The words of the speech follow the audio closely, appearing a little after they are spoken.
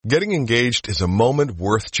Getting engaged is a moment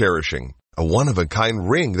worth cherishing. A one-of-a-kind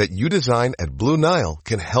ring that you design at Blue Nile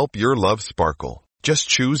can help your love sparkle. Just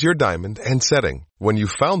choose your diamond and setting. When you've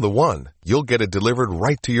found the one, you'll get it delivered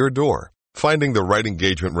right to your door. Finding the right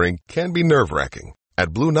engagement ring can be nerve-wracking.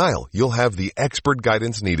 At Blue Nile, you'll have the expert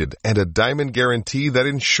guidance needed and a diamond guarantee that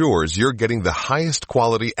ensures you're getting the highest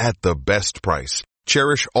quality at the best price.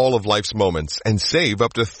 Cherish all of life's moments and save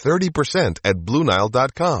up to 30% at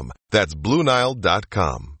BlueNile.com. That's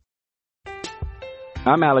BlueNile.com.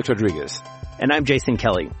 I'm Alex Rodriguez. And I'm Jason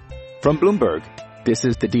Kelly. From Bloomberg, this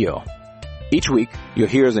is The Deal. Each week, you'll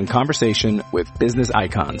hear us in conversation with business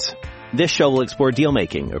icons. This show will explore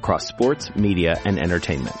deal-making across sports, media, and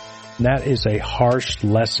entertainment. That is a harsh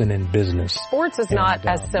lesson in business. Sports is not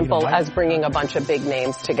as simple as bringing a bunch of big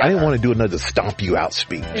names together. I didn't want to do another stomp you out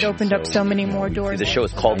speech. It opened up so many more doors. The show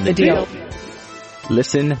is called The Deal.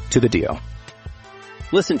 Listen to The Deal.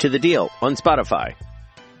 Listen to The Deal on Spotify.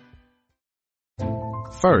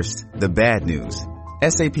 First, the bad news.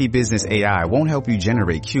 SAP Business AI won't help you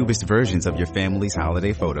generate cubist versions of your family's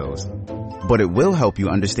holiday photos. But it will help you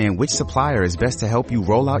understand which supplier is best to help you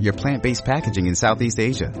roll out your plant-based packaging in Southeast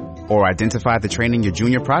Asia, or identify the training your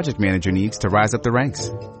junior project manager needs to rise up the ranks,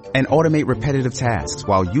 and automate repetitive tasks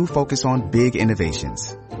while you focus on big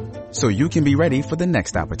innovations, so you can be ready for the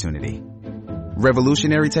next opportunity.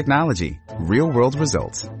 Revolutionary technology, real-world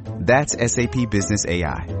results. That's SAP Business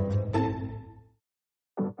AI.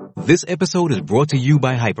 This episode is brought to you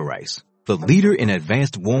by Hyperice, the leader in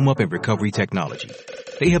advanced warm-up and recovery technology.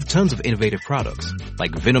 They have tons of innovative products,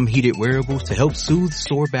 like Venom heated wearables to help soothe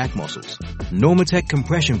sore back muscles, Normatec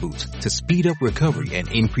compression boots to speed up recovery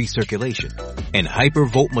and increase circulation, and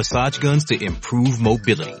Hypervolt massage guns to improve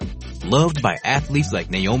mobility. Loved by athletes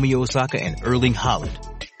like Naomi Osaka and Erling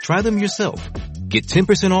Haaland. Try them yourself. Get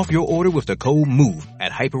 10% off your order with the code MOVE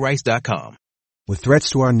at Hyperice.com. With threats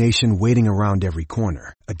to our nation waiting around every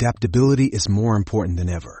corner, adaptability is more important than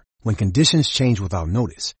ever. When conditions change without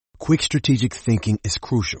notice, quick strategic thinking is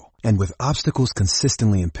crucial. And with obstacles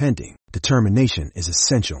consistently impending, determination is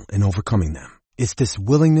essential in overcoming them. It's this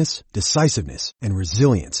willingness, decisiveness, and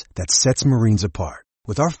resilience that sets Marines apart.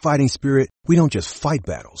 With our fighting spirit, we don't just fight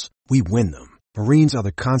battles, we win them. Marines are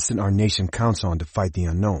the constant our nation counts on to fight the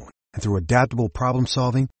unknown. And through adaptable problem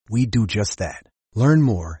solving, we do just that. Learn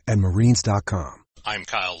more at Marines.com. I'm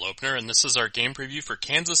Kyle Lopner, and this is our game preview for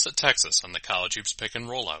Kansas at Texas on the College Hoops Pick and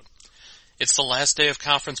Rollout. It's the last day of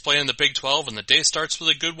conference play in the Big 12, and the day starts with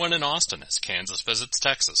a good one in Austin as Kansas visits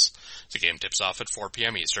Texas. The game tips off at 4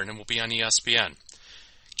 p.m. Eastern and will be on ESPN.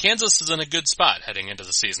 Kansas is in a good spot heading into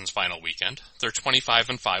the season's final weekend. They're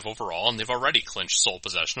 25-5 overall, and they've already clinched sole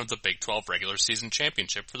possession of the Big 12 regular season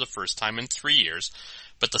championship for the first time in 3 years,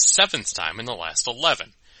 but the 7th time in the last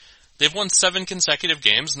 11. They've won 7 consecutive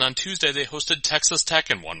games, and on Tuesday they hosted Texas Tech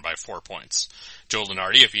and won by 4 points. Joe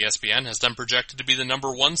Lunardi of ESPN has them projected to be the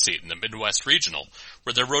number 1 seed in the Midwest Regional,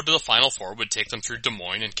 where their road to the Final Four would take them through Des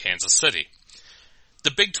Moines and Kansas City. The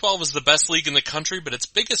Big 12 is the best league in the country, but its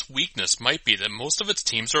biggest weakness might be that most of its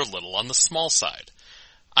teams are a little on the small side.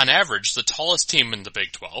 On average, the tallest team in the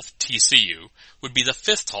Big 12, TCU, would be the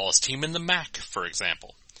 5th tallest team in the MAC, for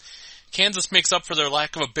example. Kansas makes up for their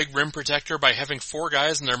lack of a big rim protector by having 4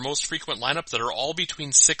 guys in their most frequent lineup that are all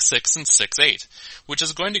between 6'6" and 6'8", which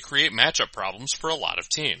is going to create matchup problems for a lot of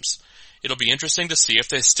teams. It'll be interesting to see if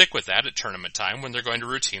they stick with that at tournament time when they're going to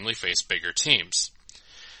routinely face bigger teams.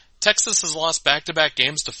 Texas has lost back-to-back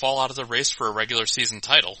games to fall out of the race for a regular season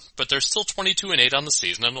title, but they're still 22-8 on the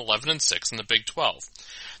season and 11-6 in the Big 12.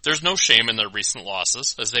 There's no shame in their recent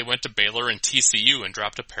losses, as they went to Baylor and TCU and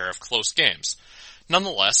dropped a pair of close games.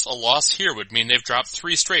 Nonetheless, a loss here would mean they've dropped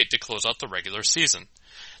 3 straight to close out the regular season.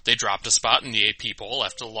 They dropped a spot in the AP poll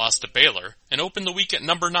after the loss to Baylor and opened the week at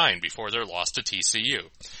number 9 before their loss to TCU.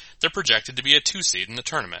 They're projected to be a 2 seed in the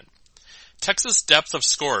tournament. Texas' depth of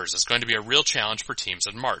scorers is going to be a real challenge for teams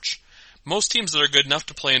in March. Most teams that are good enough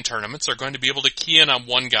to play in tournaments are going to be able to key in on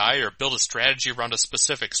one guy or build a strategy around a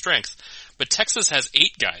specific strength, but Texas has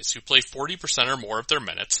 8 guys who play 40% or more of their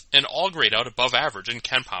minutes and all grade out above average in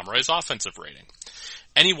Ken Pomeroy's offensive rating.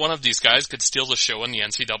 Any one of these guys could steal the show in the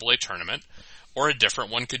NCAA tournament, or a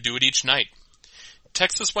different one could do it each night.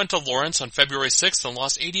 Texas went to Lawrence on February 6th and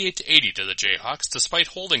lost 88-80 to the Jayhawks, despite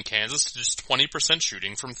holding Kansas to just 20%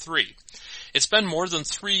 shooting from 3. It's been more than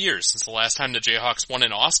 3 years since the last time the Jayhawks won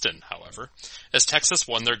in Austin, however, as Texas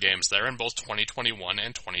won their games there in both 2021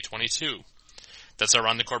 and 2022. That's our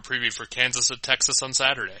on-the-court preview for Kansas at Texas on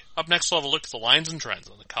Saturday. Up next, we'll have a look at the lines and trends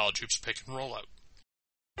on the College Hoops Pick and Rollout.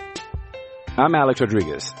 I'm Alex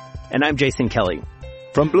Rodriguez. And I'm Jason Kelly.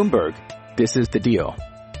 From Bloomberg, this is The Deal.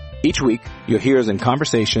 Each week, you'll hear us in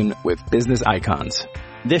conversation with business icons.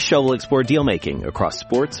 This show will explore deal-making across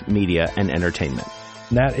sports, media, and entertainment.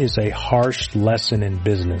 That is a harsh lesson in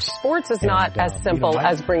business. Sports is not as simple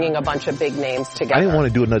as bringing a bunch of big names together. I didn't want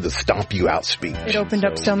to do another stomp you out speech. It opened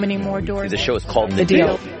up so many more doors. The show is called The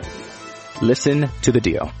Deal. Listen to The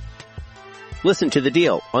Deal. Listen to The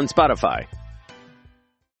Deal on Spotify.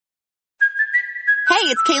 Hey,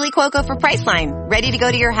 it's Kaylee Cuoco for Priceline. Ready to go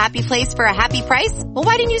to your happy place for a happy price? Well,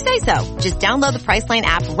 why didn't you say so? Just download the Priceline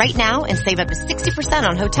app right now and save up to 60%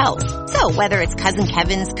 on hotels. So whether it's Cousin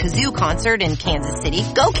Kevin's Kazoo Concert in Kansas City,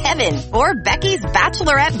 go Kevin, or Becky's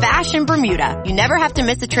Bachelorette Bash in Bermuda, you never have to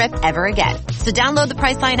miss a trip ever again. So download the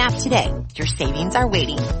Priceline app today. Your savings are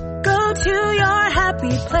waiting. Go to your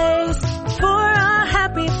happy place for a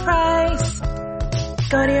happy price.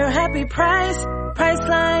 Go to your happy price,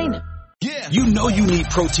 Priceline. Yeah. You know you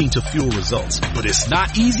need protein to fuel results, but it's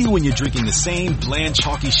not easy when you're drinking the same bland,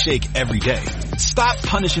 chalky shake every day. Stop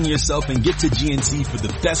punishing yourself and get to GNC for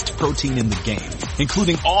the best protein in the game,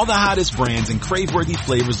 including all the hottest brands and crave-worthy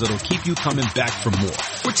flavors that'll keep you coming back for more.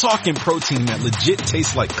 We're talking protein that legit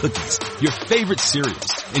tastes like cookies, your favorite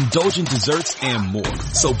cereals, indulgent desserts, and more.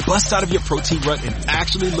 So bust out of your protein rut and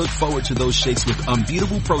actually look forward to those shakes with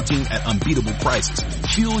unbeatable protein at unbeatable prices.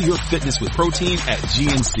 Fuel your fitness with protein at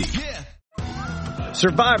GNC. Yeah.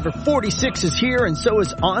 Survivor 46 is here, and so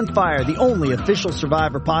is On Fire, the only official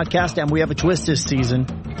Survivor podcast, and we have a twist this season.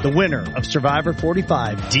 The winner of Survivor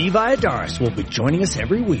 45, Dee Valladares, will be joining us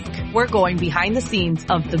every week. We're going behind the scenes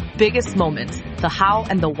of the biggest moments, the how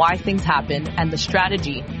and the why things happen, and the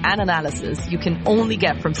strategy and analysis you can only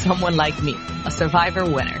get from someone like me, a Survivor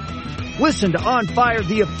winner. Listen to On Fire,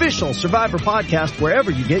 the official Survivor podcast, wherever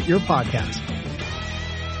you get your podcasts.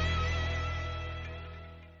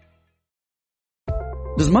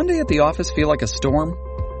 Does Monday at the office feel like a storm?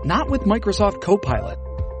 Not with Microsoft Copilot.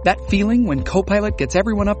 That feeling when Copilot gets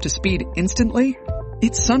everyone up to speed instantly?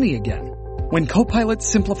 It's sunny again. When Copilot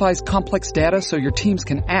simplifies complex data so your teams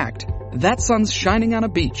can act, that sun's shining on a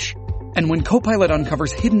beach. And when Copilot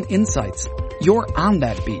uncovers hidden insights, you're on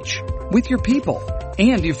that beach with your people,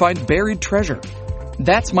 and you find buried treasure.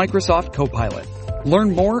 That's Microsoft Copilot.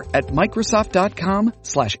 Learn more at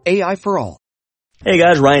Microsoft.com/AI for all. Hey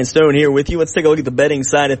guys, Ryan Stone here with you. Let's take a look at the betting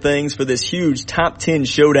side of things for this huge top 10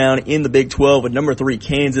 showdown in the Big 12 with number 3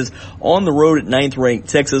 Kansas on the road at 9th ranked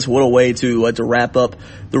Texas. What a way to wrap up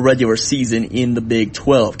the regular season in the Big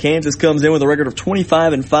 12. Kansas comes in with a record of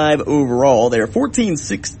 25-5 overall. They are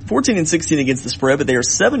 14-16 against the spread, but they are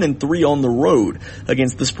 7-3 on the road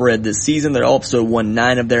against the spread this season. They also won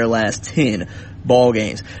 9 of their last 10 ball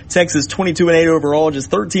games. Texas 22-8 overall,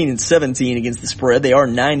 just 13-17 against the spread. They are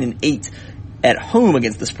 9-8 at home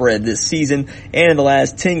against the spread this season, and in the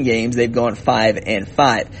last 10 games, they've gone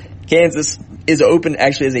 5-5. Kansas is open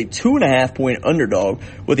actually as a 2.5 point underdog,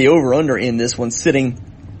 with the over-under in this one sitting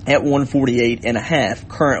at 148.5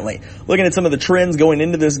 currently. Looking at some of the trends going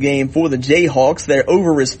into this game for the Jayhawks, their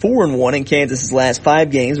over is 4-1 in Kansas's last 5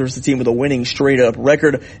 games versus a team with a winning straight-up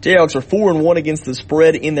record. Jayhawks are 4-1 against the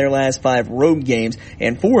spread in their last 5 road games,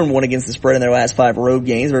 and 4-1 against the spread in their last 5 road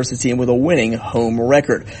games versus a team with a winning home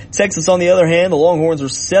record. Texas, on the other hand, the Longhorns are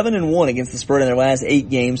 7-1 against the spread in their last 8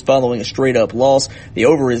 games following a straight-up loss. The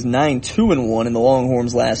over is 9-2-1 in the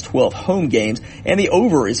Longhorns' last 12 home games, and the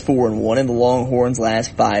over is 4-1 in the Longhorns'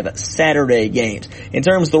 last 5 Saturday games. In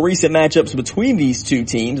terms of the recent matchups between these two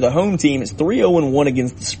teams, the home team is 3-0-1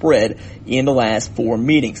 against the spread in the last 4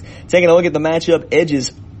 meetings. Taking a look at the matchup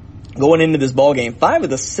edges going into this ball game, 5 of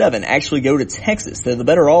the 7 actually go to Texas. They're the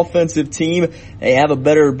better offensive team. They have a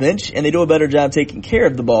better bench, and they do a better job taking care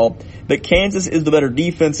of the ball. But Kansas is the better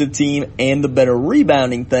defensive team and the better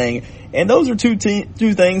rebounding thing. And those are two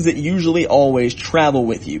things that usually always travel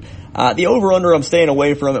with you. The over-under I'm staying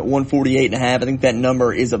away from at 148.5. I think that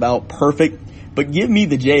number is about perfect. But give me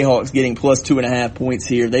the Jayhawks getting plus 2.5 points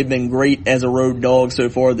here. They've been great as a road dog so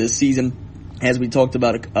far this season, as we talked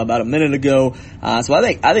about a minute ago. So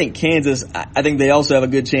I think Kansas, I think they also have a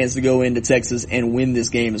good chance to go into Texas and win this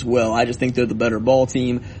game as well. I just think they're the better ball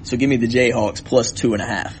team. So give me the Jayhawks plus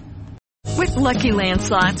 2.5. With Lucky Land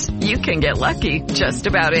Slots, you can get lucky just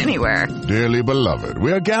about anywhere. Dearly beloved,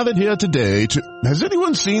 we are gathered here today to... Has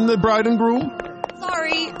anyone seen the bride and groom?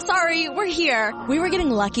 Sorry, we're here. We were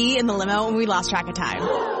getting lucky in the limo and we lost track of time.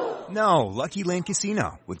 No, Lucky Land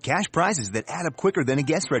Casino, with cash prizes that add up quicker than a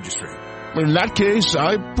guest registry. In that case,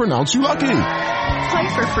 I pronounce you lucky.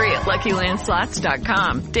 Play for free at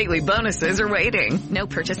LuckyLandSlots.com. Daily bonuses are waiting. No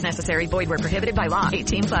purchase necessary. Void where prohibited by law.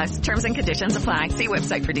 18+. Terms and conditions apply. See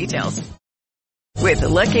website for details. With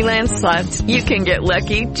Lucky Land Slots, you can get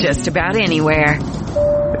lucky just about anywhere.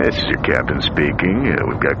 This is your captain speaking.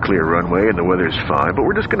 We've got clear runway and the weather's fine, but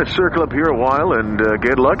we're just going to circle up here a while and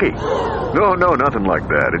get lucky. No, nothing like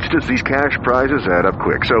that. It's just these cash prizes add up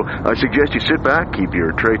quick. So I suggest you sit back, keep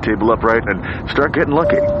your tray table upright, and start getting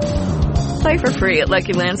lucky. Play for free at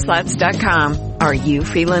LuckyLandSlots.com. Are you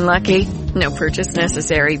feeling lucky? No purchase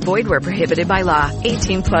necessary. Void where prohibited by law.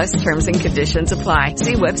 18 plus terms and conditions apply.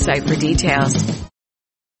 See website for details.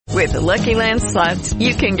 With the Lucky Land Slots,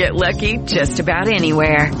 you can get lucky just about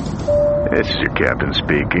anywhere. This is your captain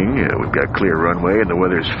speaking. We've got clear runway and the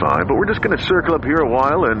weather's fine, but we're just going to circle up here a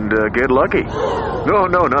while and get lucky. No,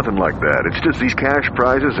 nothing like that. It's just these cash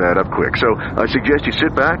prizes add up quick. So I suggest you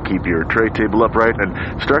sit back, keep your tray table upright,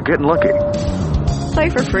 and start getting lucky. Play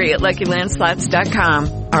for free at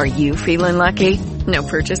LuckyLandSlots.com. Are you feeling lucky? No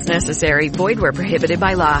purchase necessary. Void where prohibited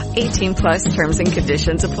by law. 18 plus terms and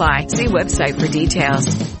conditions apply. See website for details.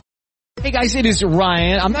 Hey guys, it is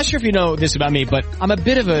Ryan. I'm not sure if you know this about me, but I'm a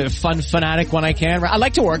bit of a fun fanatic when I can. I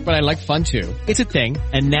like to work, but I like fun too. It's a thing.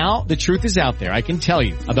 And now the truth is out there. I can tell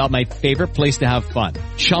you about my favorite place to have fun.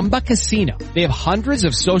 Chumba Casino. They have hundreds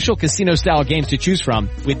of social casino style games to choose from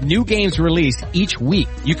with new games released each week.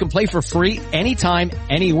 You can play for free anytime,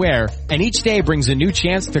 anywhere. And each day brings a new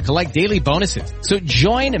chance to collect daily bonuses. So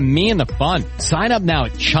join me in the fun. Sign up now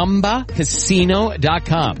at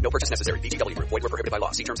ChumbaCasino.com. No purchase necessary. VGW Group. Void where prohibited by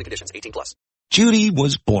law. See terms and conditions. 18 plus. Judy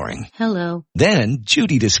was boring. Hello. Then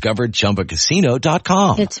Judy discovered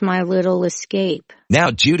ChumbaCasino.com. It's my little escape.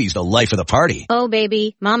 Now Judy's the life of the party. Oh,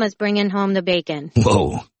 baby, mama's bringing home the bacon.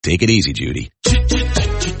 Whoa, take it easy, Judy.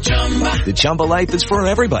 The Chumba life is for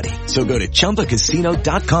everybody. So go to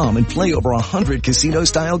ChumbaCasino.com and play over 100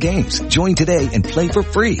 casino-style games. Join today and play for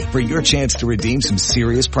free for your chance to redeem some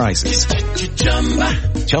serious prizes.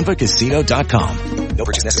 ChumbaCasino.com. No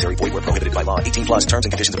purchase necessary. Void where prohibited by law. 18 plus terms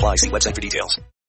and conditions apply. See website for details.